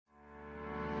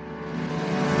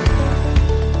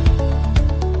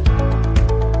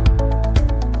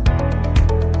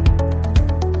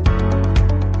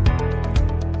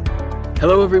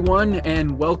Hello, everyone,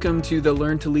 and welcome to the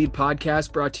Learn to Lead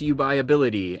podcast brought to you by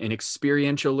Ability, an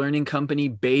experiential learning company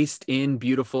based in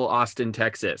beautiful Austin,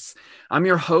 Texas. I'm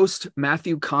your host,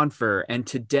 Matthew Confer, and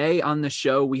today on the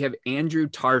show, we have Andrew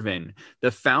Tarvin, the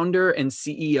founder and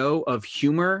CEO of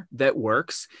Humor That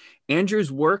Works.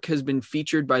 Andrew's work has been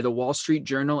featured by the Wall Street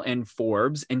Journal and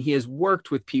Forbes, and he has worked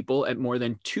with people at more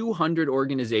than 200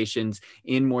 organizations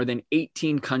in more than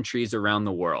 18 countries around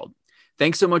the world.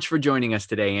 Thanks so much for joining us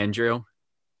today, Andrew.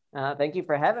 Thank you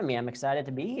for having me. I'm excited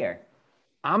to be here.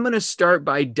 I'm going to start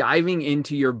by diving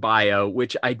into your bio,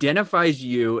 which identifies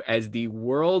you as the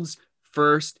world's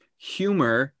first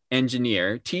humor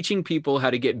engineer, teaching people how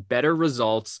to get better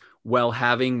results while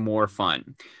having more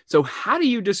fun. So how do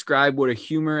you describe what a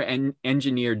humor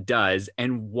engineer does,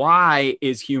 and why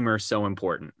is humor so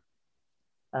important?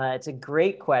 It's a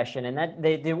great question. And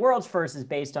that the world's first is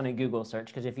based on a Google search,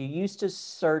 because if you used to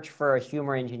search for a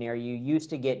humor engineer, you used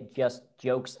to get just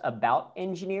jokes about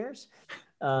engineers,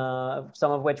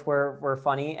 some of which were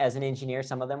funny as an engineer.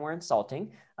 Some of them were insulting,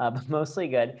 but mostly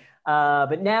good.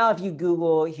 But now if you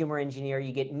Google humor engineer,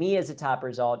 you get me as a top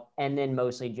result, and then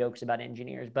mostly jokes about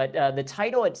engineers. But the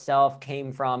title itself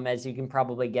came from, as you can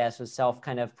probably guess, was self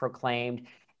kind of proclaimed.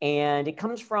 And it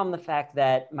comes from the fact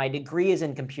that my degree is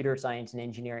in computer science and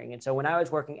engineering. And so when I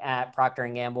was working at Procter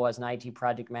 & Gamble as an IT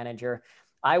project manager,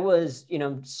 I was,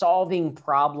 solving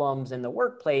problems in the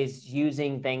workplace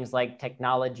using things like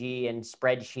technology and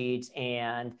spreadsheets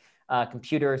and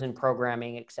computers and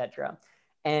programming, et cetera.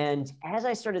 And as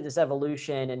I started this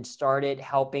evolution and started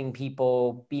helping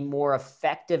people be more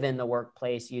effective in the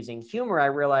workplace using humor, I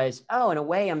realized, in a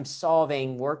way, I'm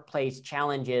solving workplace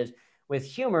challenges with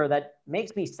humor that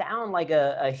makes me sound like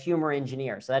a humor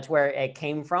engineer. So that's where it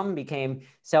came from, became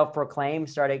self-proclaimed,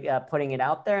 started putting it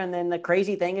out there. And then the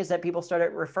crazy thing is that people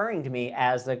started referring to me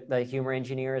as the humor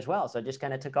engineer as well. So it just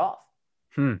kind of took off.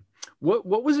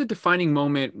 What was a defining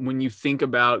moment when you think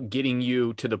about getting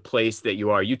you to the place that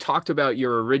you are? You talked about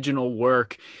your original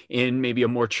work in maybe a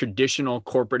more traditional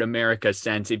corporate America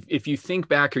sense. If you think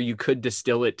back, or you could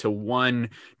distill it to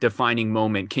one defining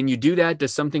moment, can you do that?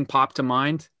 Does something pop to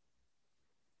mind?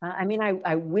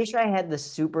 I wish I had the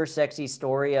super sexy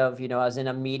story of, I was in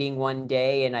a meeting one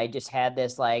day and I just had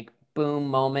this like boom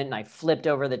moment and I flipped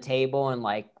over the table and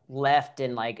like left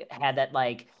and like had that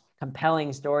like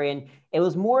compelling story. And it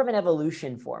was more of an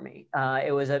evolution for me.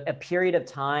 It was a period of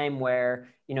time where,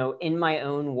 in my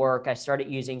own work, I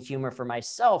started using humor for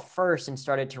myself first and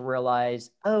started to realize,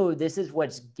 this is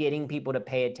what's getting people to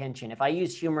pay attention. If I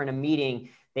use humor in a meeting,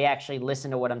 they actually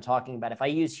listen to what I'm talking about. If I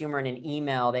use humor in an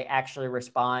email, they actually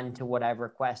respond to what I've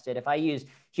requested. If I use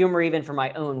humor even for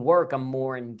my own work, I'm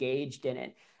more engaged in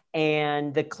it.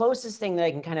 And the closest thing that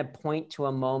I can kind of point to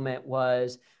a moment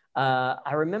was,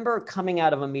 I remember coming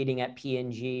out of a meeting at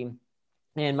P&G,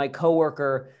 and my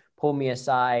coworker pulled me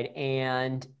aside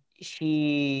and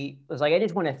she was like, I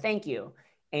just want to thank you.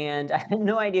 And I had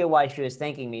no idea why she was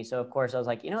thanking me. So of course I was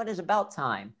like, it is about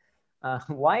time.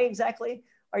 Why exactly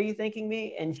are you thanking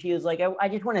me? And she was like, I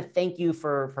just want to thank you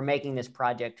for making this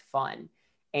project fun.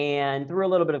 And through a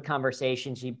little bit of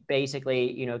conversation, she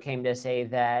basically, came to say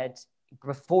that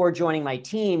before joining my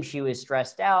team, she was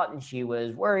stressed out and she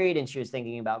was worried and she was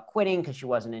thinking about quitting because she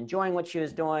wasn't enjoying what she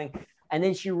was doing. And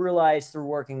then she realized through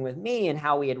working with me and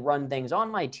how we had run things on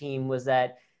my team was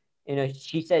that,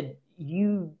 she said,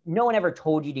 no one ever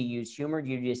told you to use humor.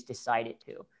 You just decided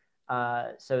to.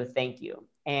 So thank you.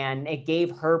 And it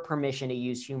gave her permission to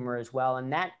use humor as well.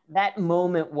 And that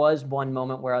moment was one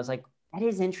moment where I was like, that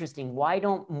is interesting. Why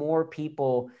don't more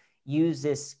people use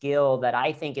this skill that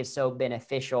I think is so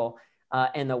beneficial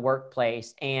in the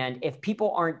workplace? And if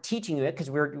people aren't teaching you it, because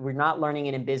we're not learning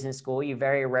it in business school, you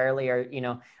very rarely are,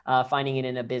 finding it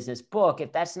in a business book.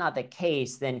 If that's not the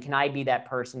case, then can I be that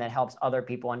person that helps other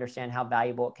people understand how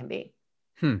valuable it can be?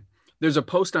 There's a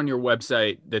post on your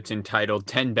website that's entitled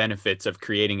 10 Benefits of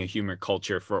Creating a Humor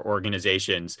Culture for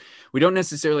Organizations. We don't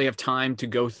necessarily have time to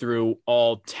go through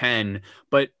all 10,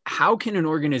 but how can an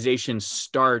organization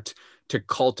start to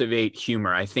cultivate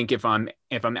humor? I think if I'm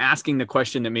asking the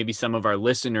question that maybe some of our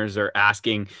listeners are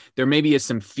asking, there maybe is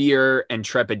some fear and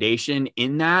trepidation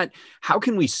in that. How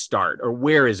can we start, or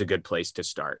where is a good place to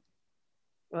start?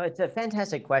 Well, it's a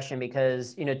fantastic question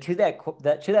because, to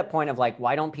that point of like,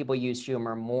 why don't people use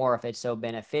humor more if it's so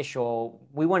beneficial?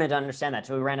 We wanted to understand that.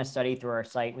 So we ran a study through our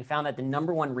site. We found that the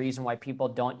number one reason why people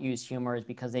don't use humor is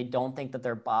because they don't think that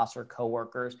their boss or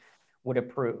coworkers would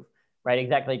approve, right?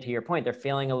 Exactly to your point. They're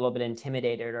feeling a little bit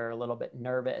intimidated or a little bit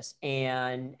nervous.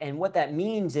 And what that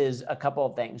means is a couple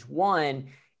of things. One,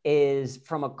 is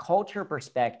from a culture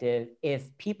perspective,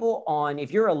 if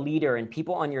you're a leader and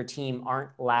people on your team aren't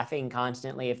laughing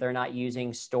constantly, if they're not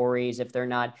using stories, if they're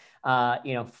not,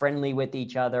 friendly with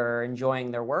each other or enjoying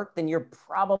their work, then you're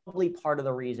probably part of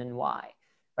the reason why,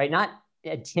 right? Not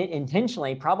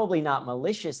intentionally, probably not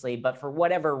maliciously, but for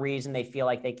whatever reason, they feel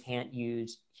like they can't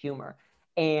use humor.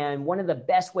 And one of the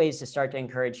best ways to start to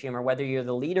encourage humor, whether you're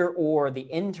the leader or the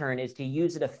intern, is to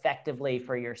use it effectively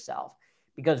for yourself.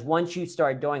 Because once you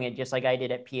start doing it, just like I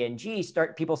did at P&G,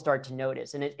 people start to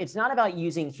notice. And it's not about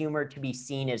using humor to be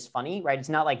seen as funny, right? It's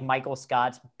not like Michael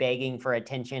Scott's begging for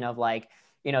attention of like,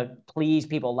 please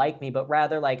people like me, but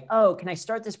rather like, oh, can I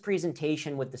start this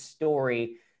presentation with the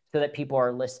story so that people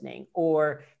are listening?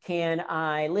 Or can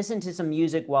I listen to some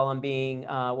music while I'm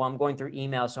going through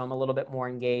email so I'm a little bit more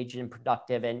engaged and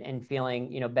productive and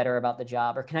feeling, better about the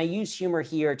job? Or can I use humor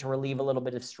here to relieve a little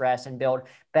bit of stress and build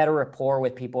better rapport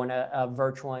with people in a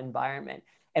virtual environment?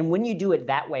 And when you do it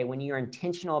that way, when you're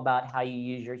intentional about how you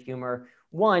use your humor,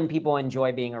 one, people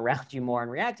enjoy being around you more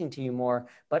and reacting to you more,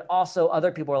 but also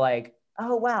other people are like,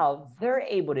 oh, wow, they're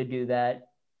able to do that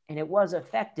and it was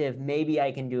effective. Maybe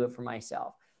I can do it for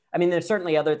myself. I mean, there's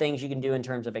certainly other things you can do in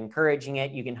terms of encouraging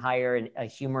it. You can hire a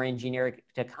humor engineer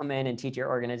to come in and teach your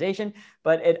organization,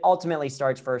 but it ultimately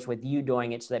starts first with you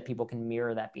doing it so that people can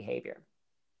mirror that behavior.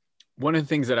 One of the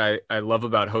things that I love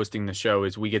about hosting the show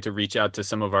is we get to reach out to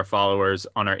some of our followers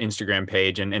on our Instagram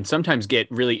page and sometimes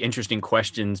get really interesting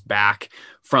questions back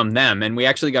from them. And we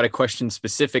actually got a question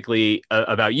specifically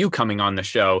about you coming on the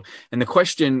show. And the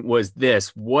question was this: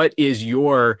 what is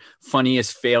your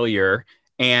funniest failure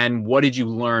and what did you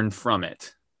learn from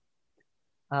it?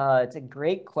 It's a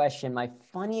great question. My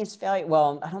funniest failure,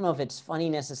 well, I don't know if it's funny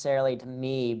necessarily to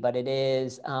me, but it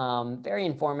is very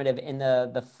informative in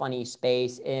the funny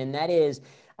space. And that is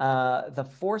the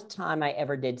fourth time I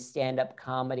ever did stand-up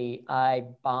comedy, I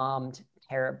bombed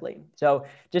terribly. So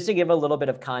just to give a little bit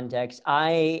of context,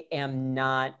 I am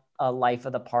not a life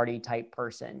of the party type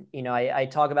person. I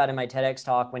talk about in my TEDx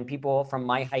talk, when people from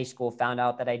my high school found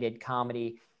out that I did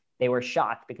comedy, they were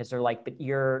shocked because they're like, but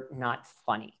you're not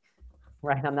funny.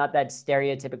 Right. I'm not that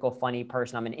stereotypical funny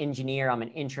person. I'm an engineer. I'm an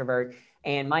introvert.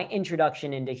 And my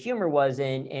introduction into humor was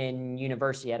in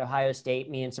university at Ohio State.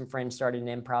 Me and some friends started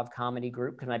an improv comedy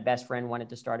group because my best friend wanted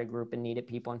to start a group and needed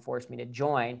people and forced me to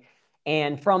join.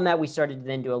 And from that, we started to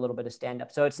then do a little bit of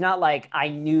stand-up. So it's not like I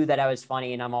knew that I was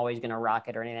funny and I'm always going to rock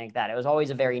it or anything like that. It was always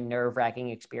a very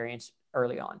nerve-wracking experience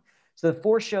early on. So the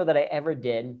fourth show that I ever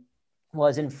did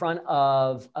was in front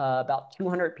of about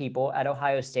 200 people at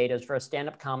Ohio State. It was for a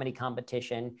stand-up comedy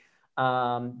competition.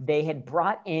 They had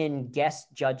brought in guest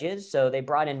judges. So they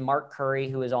brought in Mark Curry,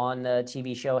 who was on the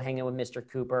TV show Hanging with Mr.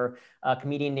 Cooper, a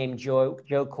comedian named Joe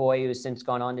Coy, who's since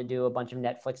gone on to do a bunch of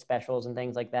Netflix specials and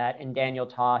things like that, and Daniel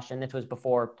Tosh. And this was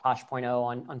before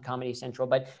Tosh.0 on Comedy Central,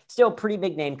 but still pretty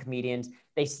big name comedians.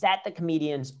 They sat the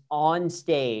comedians on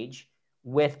stage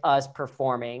with us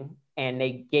performing, and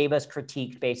they gave us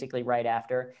critiques basically right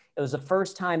after. It was the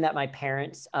first time that my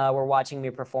parents were watching me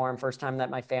perform, first time that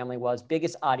my family was,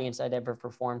 biggest audience I'd ever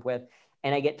performed with.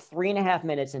 And I get 3.5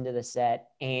 minutes into the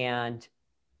set and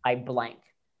I blank.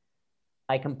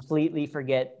 I completely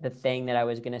forget the thing that I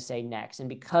was going to say next. And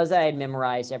because I had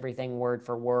memorized everything word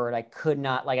for word, I could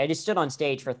not, I just stood on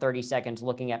stage for 30 seconds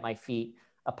looking at my feet,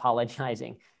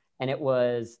 apologizing. And it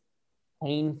was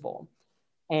painful.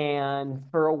 And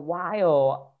for a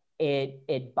while,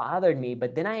 it bothered me.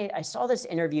 But then I saw this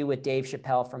interview with Dave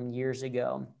Chappelle from years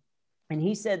ago. And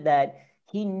he said that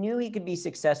he knew he could be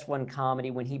successful in comedy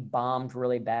when he bombed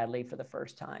really badly for the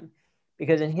first time.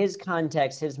 Because in his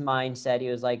context, his mindset, he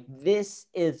was like, this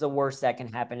is the worst that can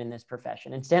happen in this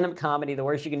profession. In stand-up comedy, the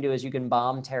worst you can do is you can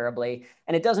bomb terribly.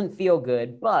 And it doesn't feel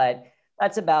good, but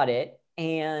that's about it.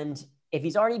 And if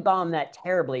he's already bombed that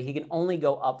terribly, he can only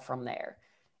go up from there.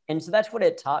 And so that's what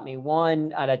it taught me.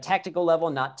 One, at a tactical level,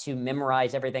 not to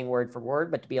memorize everything word for word,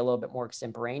 but to be a little bit more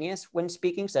extemporaneous when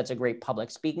speaking. So that's a great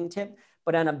public speaking tip.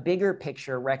 But on a bigger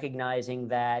picture, recognizing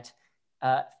that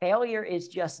failure is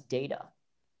just data.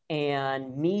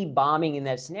 And me bombing in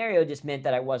that scenario just meant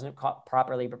that I wasn't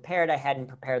properly prepared. I hadn't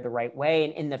prepared the right way.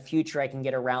 And in the future, I can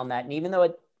get around that. And even though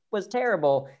it was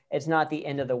terrible, it's not the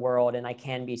end of the world. And I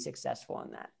can be successful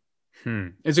in that.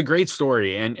 It's a great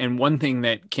story. And one thing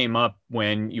that came up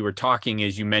when you were talking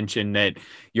is you mentioned that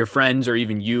your friends or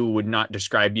even you would not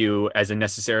describe you as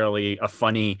necessarily a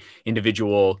funny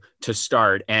individual to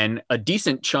start. And a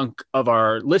decent chunk of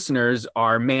our listeners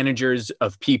are managers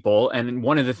of people. And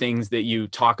one of the things that you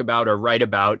talk about or write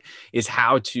about is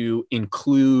how to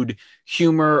include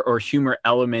humor or humor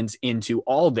elements into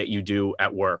all that you do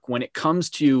at work. When it comes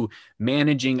to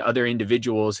managing other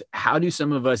individuals, how do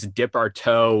some of us dip our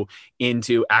toe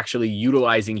into actually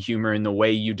utilizing humor in the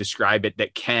way you describe it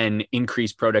that can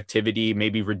increase productivity,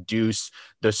 maybe reduce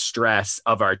the stress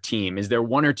of our team? Is there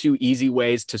one or two easy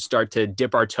ways to start to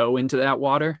dip our toe into that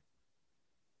water?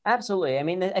 Absolutely. I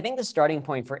mean, I think the starting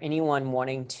point for anyone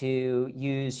wanting to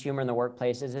use humor in the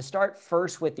workplace is to start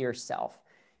first with yourself.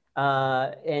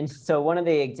 And so one of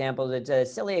the examples, it's a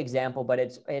silly example, but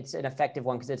it's an effective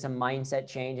one because it's a mindset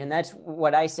change. And that's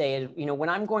what I say is, when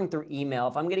I'm going through email,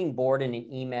 if I'm getting bored in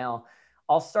an email,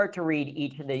 I'll start to read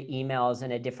each of the emails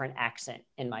in a different accent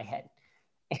in my head.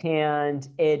 And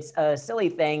it's a silly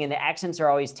thing. And the accents are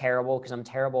always terrible because I'm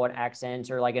terrible at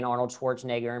accents, or like an Arnold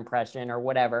Schwarzenegger impression or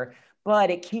whatever. But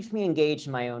it keeps me engaged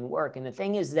in my own work. And the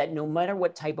thing is that no matter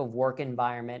what type of work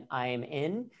environment I am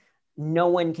in, no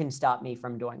one can stop me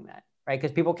from doing that, right?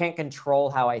 Because people can't control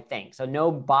how I think. So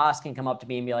no boss can come up to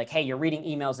me and be like, hey, you're reading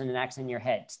emails in an accent in your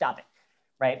head. Stop it,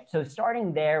 right? So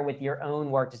starting there with your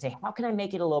own work to say, how can I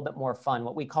make it a little bit more fun?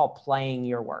 What we call playing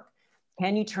your work.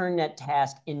 Can you turn that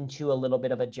task into a little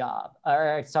bit of a job?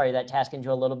 Or sorry, that task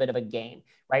into a little bit of a game,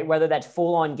 right? Whether that's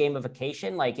full-on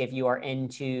gamification, like if you are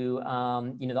into,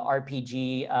 the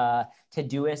RPG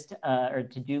Todoist or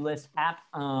to-do list app,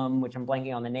 which I'm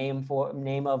blanking on the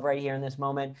name of right here in this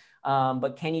moment.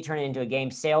 But can you turn it into a game?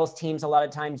 Sales teams a lot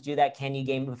of times do that. Can you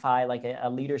gamify like a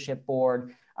leadership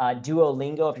board?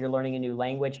 Duolingo, if you're learning a new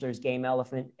language, there's game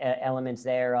elements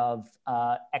there of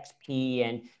XP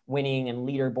and winning and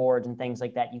leaderboards and things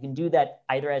like that. You can do that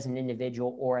either as an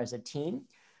individual or as a team.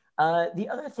 The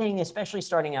other thing, especially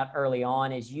starting out early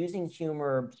on, is using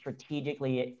humor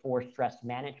strategically for stress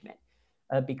management.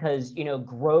 Because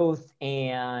growth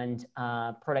and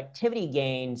productivity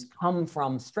gains come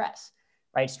from stress,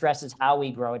 right? Stress is how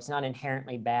we grow. It's not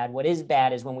inherently bad. What is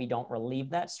bad is when we don't relieve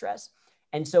that stress.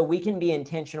 And so we can be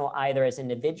intentional either as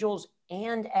individuals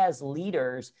and as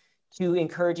leaders to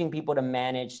encouraging people to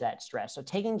manage that stress. So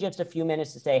taking just a few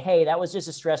minutes to say, hey, that was just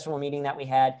a stressful meeting that we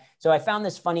had. So I found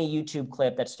this funny YouTube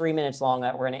clip that's 3 minutes long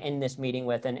that we're going to end this meeting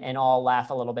with, and all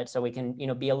laugh a little bit so we can,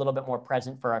 be a little bit more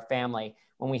present for our family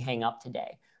when we hang up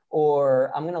today.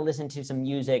 Or I'm going to listen to some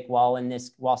music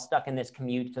while stuck in this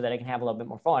commute so that I can have a little bit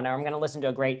more fun. Or I'm going to listen to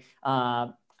a great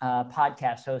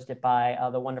podcast hosted by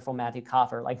the wonderful Matthew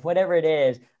Coffer. Like whatever it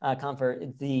is, Comfort,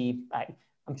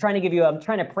 I'm trying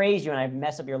to praise you and I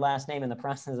mess up your last name in the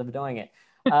process of doing it.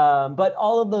 But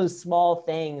all of those small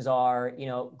things are,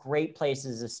 great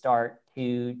places to start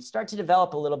to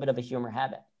develop a little bit of a humor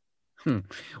habit.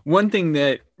 One thing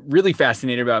that really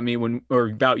fascinated about me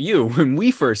about you when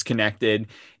we first connected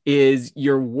is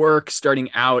your work starting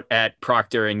out at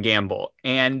Procter and Gamble.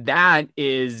 And that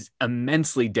is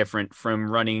immensely different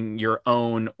from running your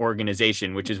own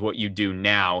organization, which is what you do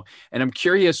now. And I'm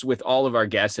curious with all of our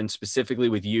guests, and specifically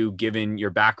with you, given your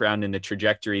background and the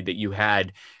trajectory that you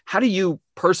had, how do you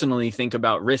personally think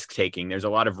about risk taking? There's a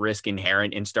lot of risk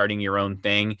inherent in starting your own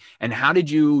thing. And how did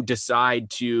you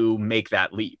decide to make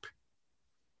that leap?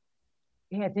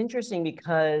 Yeah, it's interesting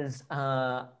because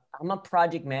I'm a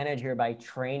project manager by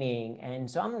training, and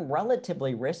so I'm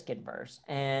relatively risk adverse.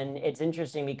 And it's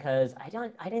interesting because I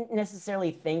didn't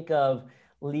necessarily think of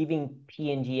leaving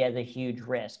P&G as a huge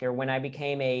risk. Or when I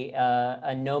became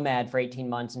a nomad for 18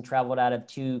 months and traveled out of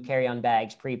 2 carry-on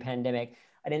bags pre-pandemic,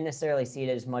 I didn't necessarily see it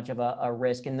as much of a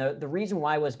risk. And the reason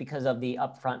why was because of the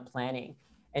upfront planning.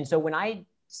 And so when I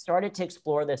started to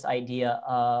explore this idea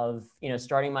of,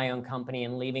 starting my own company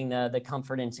and leaving the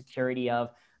comfort and security of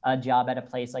a job at a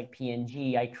place like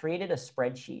P&G, I created a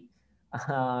spreadsheet.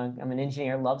 I'm an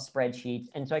engineer, love spreadsheets.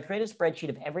 And so I created a spreadsheet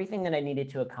of everything that I needed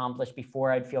to accomplish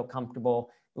before I'd feel comfortable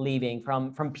leaving,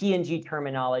 from P&G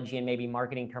terminology and maybe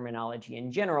marketing terminology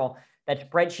in general.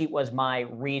 That spreadsheet was my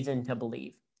reason to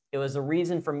believe. It was a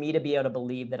reason for me to be able to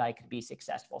believe that I could be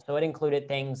successful. So it included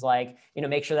things like,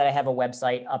 make sure that I have a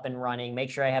website up and running, make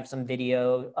sure I have some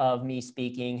video of me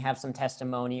speaking, have some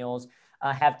testimonials,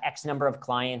 have X number of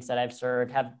clients that I've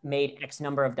served, have made X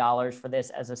number of dollars for this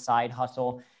as a side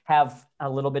hustle, have a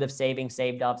little bit of savings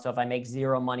saved up. So if I make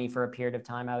zero money for a period of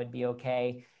time, I would be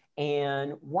okay.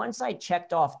 And once I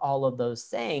checked off all of those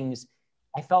things,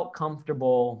 I felt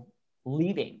comfortable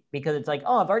leaving, because it's like,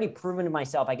 oh, I've already proven to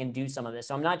myself I can do some of this.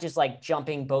 So I'm not just like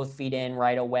jumping both feet in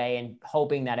right away and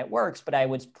hoping that it works, but I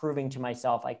was proving to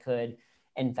myself I could,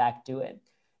 in fact, do it.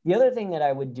 The other thing that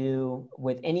I would do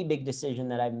with any big decision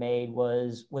that I've made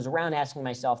was around asking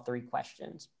myself 3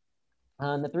 questions.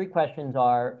 The 3 questions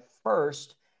are,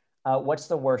 first, what's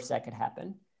the worst that could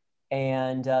happen?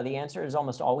 And the answer is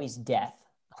almost always death.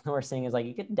 The worst thing is like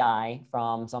you could die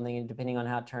from something depending on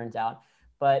how it turns out.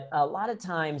 But a lot of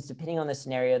times, depending on the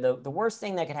scenario, the worst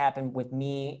thing that could happen with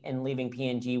me in leaving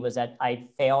P&G was that I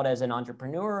failed as an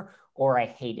entrepreneur or I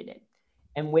hated it.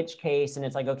 In which case, and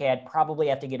it's like, okay, I'd probably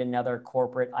have to get another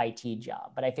corporate IT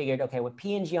job. But I figured, okay, with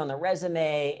P&G on the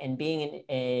resume and being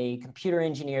a computer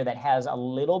engineer that has a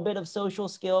little bit of social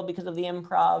skill because of the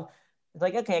improv, it's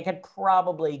like, okay, I could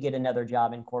probably get another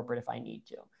job in corporate if I need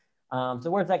to. So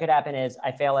the worst that could happen is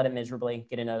I fail at it miserably,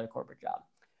 get another corporate job.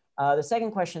 The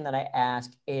second question that I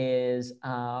ask is,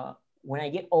 when I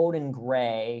get old and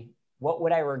gray, what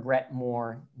would I regret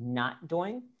more not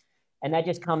doing? And that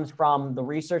just comes from the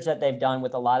research that they've done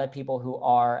with a lot of people who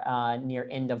are near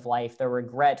end of life. Their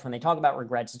regrets, when they talk about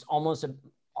regrets, it's almost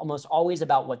always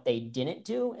about what they didn't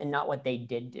do and not what they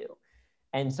did do.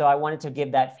 And so I wanted to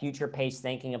give that future pace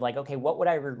thinking of like, okay, what would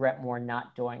I regret more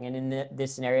not doing? And in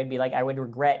this scenario, it'd be like, I would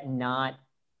regret not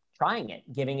trying it,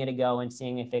 giving it a go and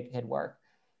seeing if it could work.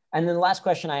 And then the last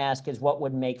question I ask is what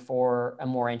would make for a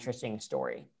more interesting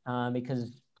story?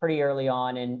 Because pretty early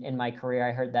on in my career,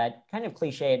 I heard that kind of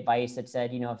cliche advice that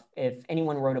said, you know, if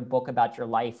anyone wrote a book about your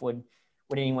life, would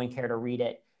anyone care to read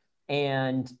it?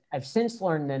 And I've since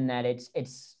learned then that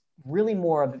it's really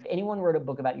more of, if anyone wrote a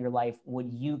book about your life,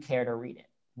 would you care to read it?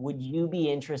 Would you be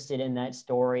interested in that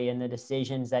story and the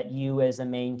decisions that you as a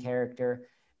main character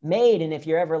made? And if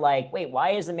you're ever like, wait,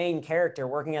 why is the main character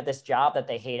working at this job that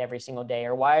they hate every single day?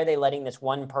 Or why are they letting this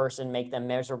one person make them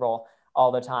miserable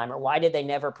all the time? Or why did they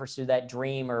never pursue that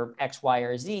dream or X, Y,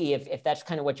 or Z? If that's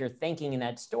kind of what you're thinking in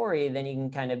that story, then you can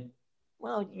kind of,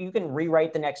 well, you can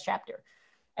rewrite the next chapter.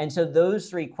 And so those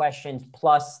three questions,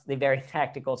 plus the very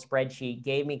tactical spreadsheet,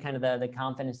 gave me kind of the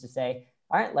confidence to say,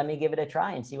 all right, let me give it a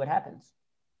try and see what happens.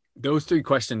 Those three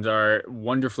questions are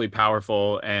wonderfully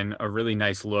powerful and a really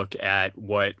nice look at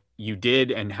what you did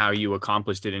and how you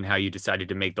accomplished it and how you decided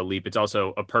to make the leap. It's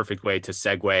also a perfect way to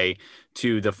segue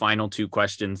to the final two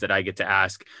questions that I get to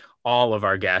ask all of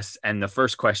our guests. And the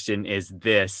first question is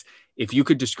this: if you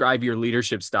could describe your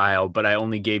leadership style, but I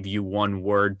only gave you one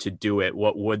word to do it,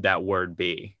 what would that word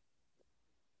be?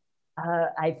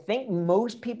 I think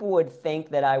most people would think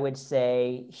that I would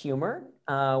say humor,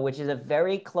 which is a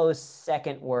very close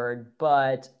second word.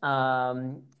 But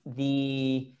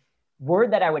the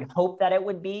word that I would hope that it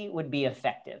would be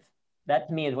effective. That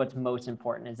to me is what's most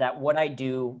important, is that what I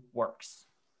do works.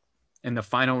 And the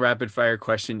final rapid fire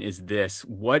question is this: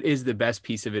 what is the best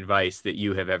piece of advice that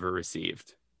you have ever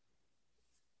received?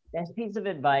 Best piece of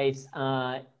advice,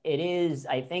 it is,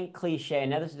 I think, cliche.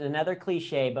 Now, this is another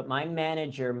cliche, but my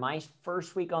manager, my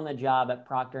first week on the job at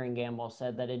Procter & Gamble,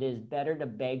 said that it is better to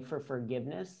beg for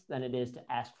forgiveness than it is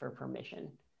to ask for permission.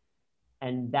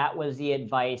 And that was the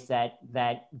advice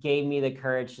that gave me the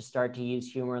courage to start to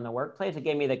use humor in the workplace. It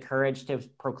gave me the courage to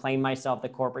proclaim myself the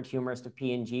corporate humorist of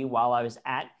P&G while I was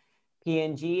at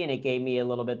P&G, and it gave me a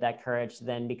little bit that courage to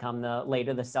then become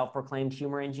later the self-proclaimed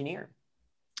humor engineer.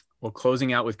 Well,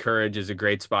 closing out with courage is a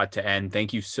great spot to end.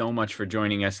 Thank you so much for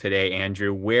joining us today,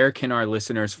 Andrew. Where can our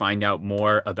listeners find out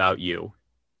more about you?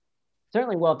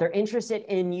 Certainly. Well, if they're interested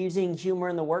in using humor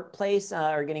in the workplace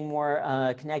or getting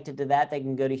more connected to that, they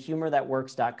can go to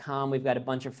humorthatworks.com. We've got a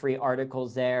bunch of free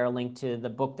articles there, a link to the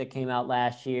book that came out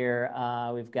last year.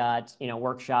 We've got,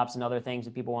 workshops and other things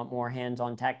if people want more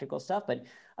hands-on tactical stuff. But you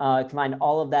can find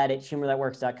all of that at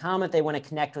humorthatworks.com. If they want to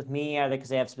connect with me, either because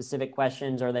they have specific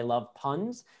questions or they love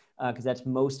puns, because that's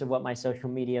most of what my social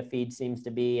media feed seems to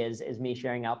be, is me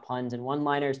sharing out puns and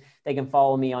one-liners. They can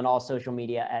follow me on all social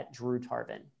media at Drew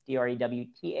Tarvin,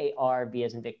 DREWTARV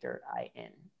as in Victor, IN.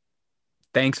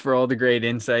 Thanks for all the great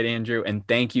insight, Andrew. And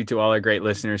thank you to all our great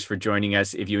listeners for joining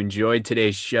us. If you enjoyed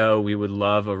today's show, we would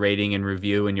love a rating and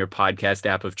review in your podcast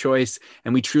app of choice.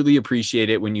 And we truly appreciate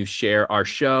it when you share our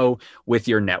show with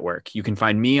your network. You can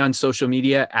find me on social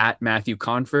media at Matthew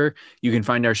Confer. You can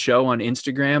find our show on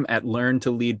Instagram at Learn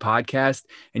to Lead Podcast.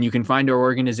 And you can find our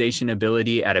organization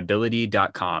Ability at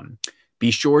ability.com. Be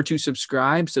sure to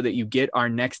subscribe so that you get our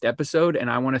next episode. And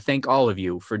I want to thank all of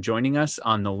you for joining us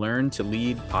on the Learn to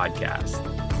Lead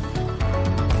podcast.